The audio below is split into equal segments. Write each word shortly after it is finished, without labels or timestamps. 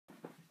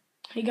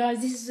Hey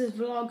guys, this is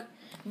vlog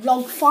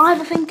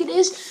 5 I think it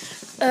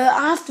is.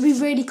 I have to be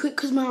really quick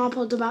because my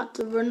iPod's about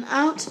to run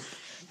out.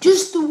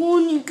 Just to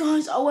warn you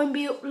guys, I won't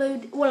be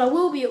uploading, well I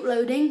will be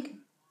uploading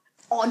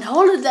on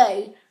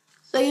holiday.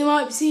 So you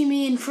might see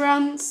me in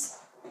France.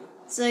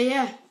 So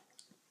yeah.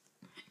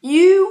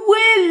 You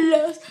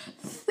will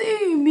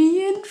see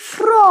me in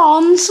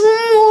France.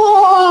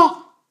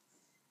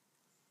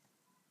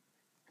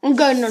 I'm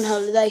going on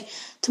holiday.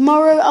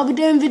 Tomorrow I'll be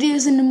doing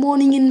videos in the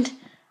morning and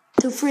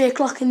till 3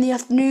 o'clock in the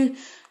afternoon.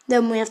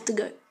 Then we have to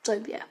go.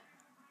 So yeah.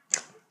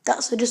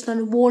 That's just a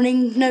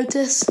warning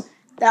notice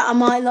that I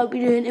might not be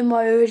doing in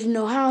my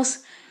original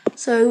house.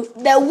 So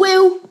there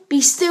will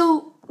be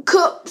still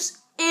cups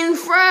in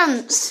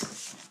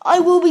France. I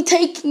will be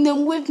taking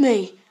them with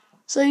me.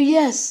 So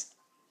yes.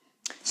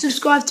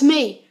 Subscribe to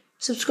me.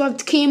 Subscribe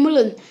to Kian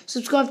Mullen.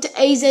 Subscribe to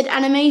AZ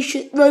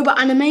Animation, Robot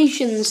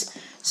Animations.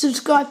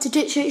 Subscribe to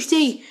Ditch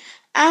HD.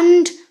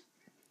 And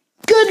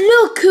good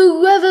luck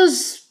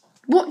whoever's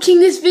watching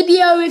this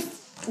video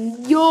if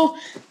you're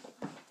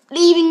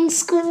leaving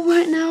school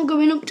right now,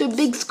 going up to a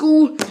big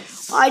school.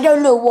 I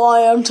don't know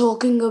why I'm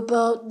talking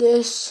about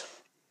this.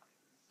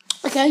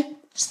 Okay,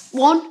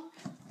 1,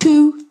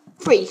 2,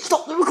 3.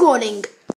 Stop the recording.